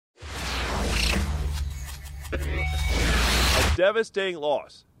A devastating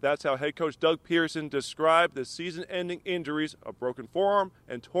loss. That's how head coach Doug Pearson described the season-ending injuries, a broken forearm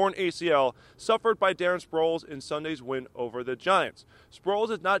and torn ACL, suffered by Darren Sproles in Sunday's win over the Giants. Sproles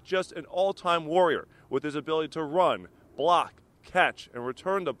is not just an all-time warrior with his ability to run, block, catch, and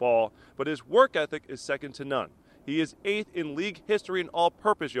return the ball, but his work ethic is second to none. He is 8th in league history in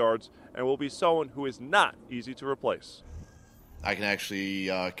all-purpose yards and will be someone who is not easy to replace. I can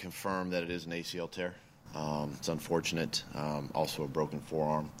actually confirm that it is an ACL tear. It's unfortunate. Also a broken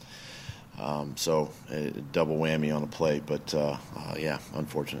forearm. So a double whammy on the play, but yeah,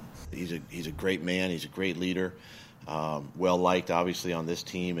 unfortunate. He's a great man. He's a great leader. Well liked, obviously, on this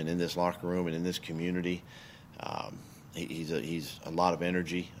team and in this locker room and in this community. He's a lot of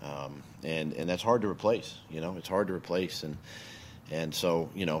energy, and that's hard to replace. You know, it's hard to replace, and so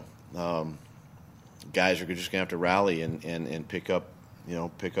guys are just gonna have to rally and pick up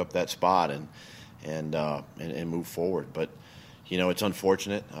that spot and move forward. But it's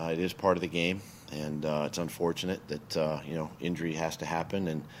unfortunate. It is part of the game, and it's unfortunate that injury has to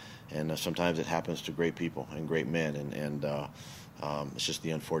happen, and sometimes it happens to great people and great men, and it's just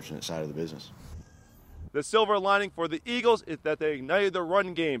the unfortunate side of the business. The silver lining for the Eagles is that they ignited the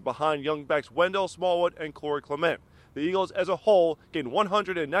run game behind young backs Wendell Smallwood and Corey Clement. The Eagles as a whole gained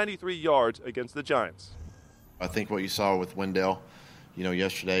 193 yards against the Giants. I think what you saw with Wendell,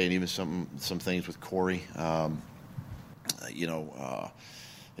 yesterday, and even some things with Corey,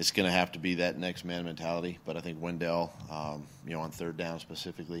 it's going to have to be that next man mentality. But I think Wendell, on third down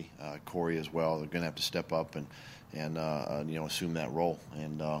specifically, Corey as well, they're going to have to step up and assume that role.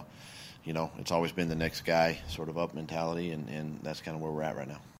 And it's always been the next guy sort of up mentality, and that's kind of where we're at right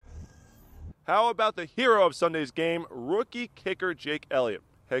now. How about the hero of Sunday's game, rookie kicker Jake Elliott?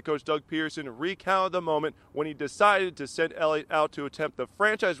 Head coach Doug Pearson recounted the moment when he decided to send Elliott out to attempt the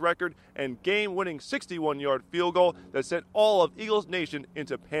franchise record and game-winning 61-yard field goal that sent all of Eagles Nation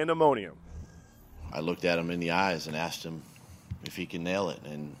into pandemonium. I looked at him in the eyes and asked him if he can nail it,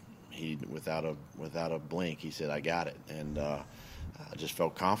 and he, without a blink, he said, "I got it," and I just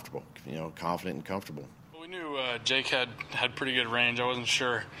felt comfortable, confident and comfortable. We knew Jake had pretty good range. I wasn't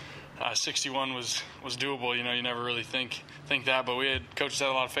sure 61 was doable. You never really think that, but coaches had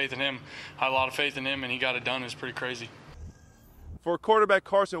a lot of faith in him. I had a lot of faith in him, and he got it done. It was pretty crazy. For quarterback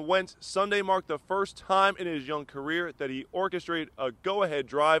Carson Wentz, Sunday marked the first time in his young career that he orchestrated a go-ahead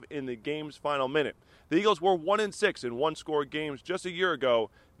drive in the game's final minute. The Eagles were 1-6 in one-score games just a year ago.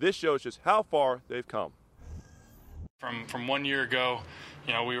 This shows just how far they've come. From 1 year ago,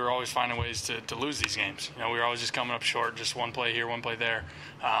 we were always finding ways to lose these games. We were always just coming up short, just one play here, one play there.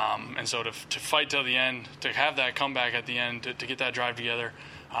 And so to fight till the end, to have that comeback at the end, to get that drive together,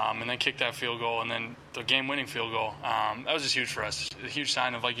 and then kick that field goal, and then the game-winning field goal, that was just huge for us. A huge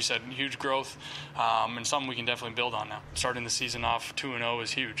sign of, like you said, huge growth, and something we can definitely build on now. Starting the season off 2-0 is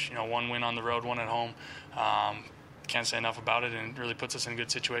huge. One win on the road, one at home. Can't say enough about it, and it really puts us in a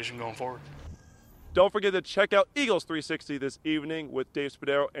good situation going forward. Don't forget to check out Eagles 360 this evening with Dave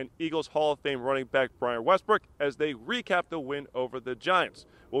Spadaro and Eagles Hall of Fame running back Brian Westbrook as they recap the win over the Giants.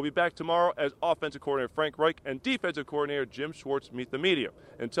 We'll be back tomorrow as offensive coordinator Frank Reich and defensive coordinator Jim Schwartz meet the media.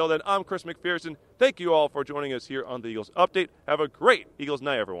 Until then, I'm Chris McPherson. Thank you all for joining us here on the Eagles Update. Have a great Eagles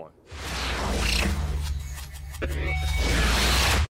night, everyone.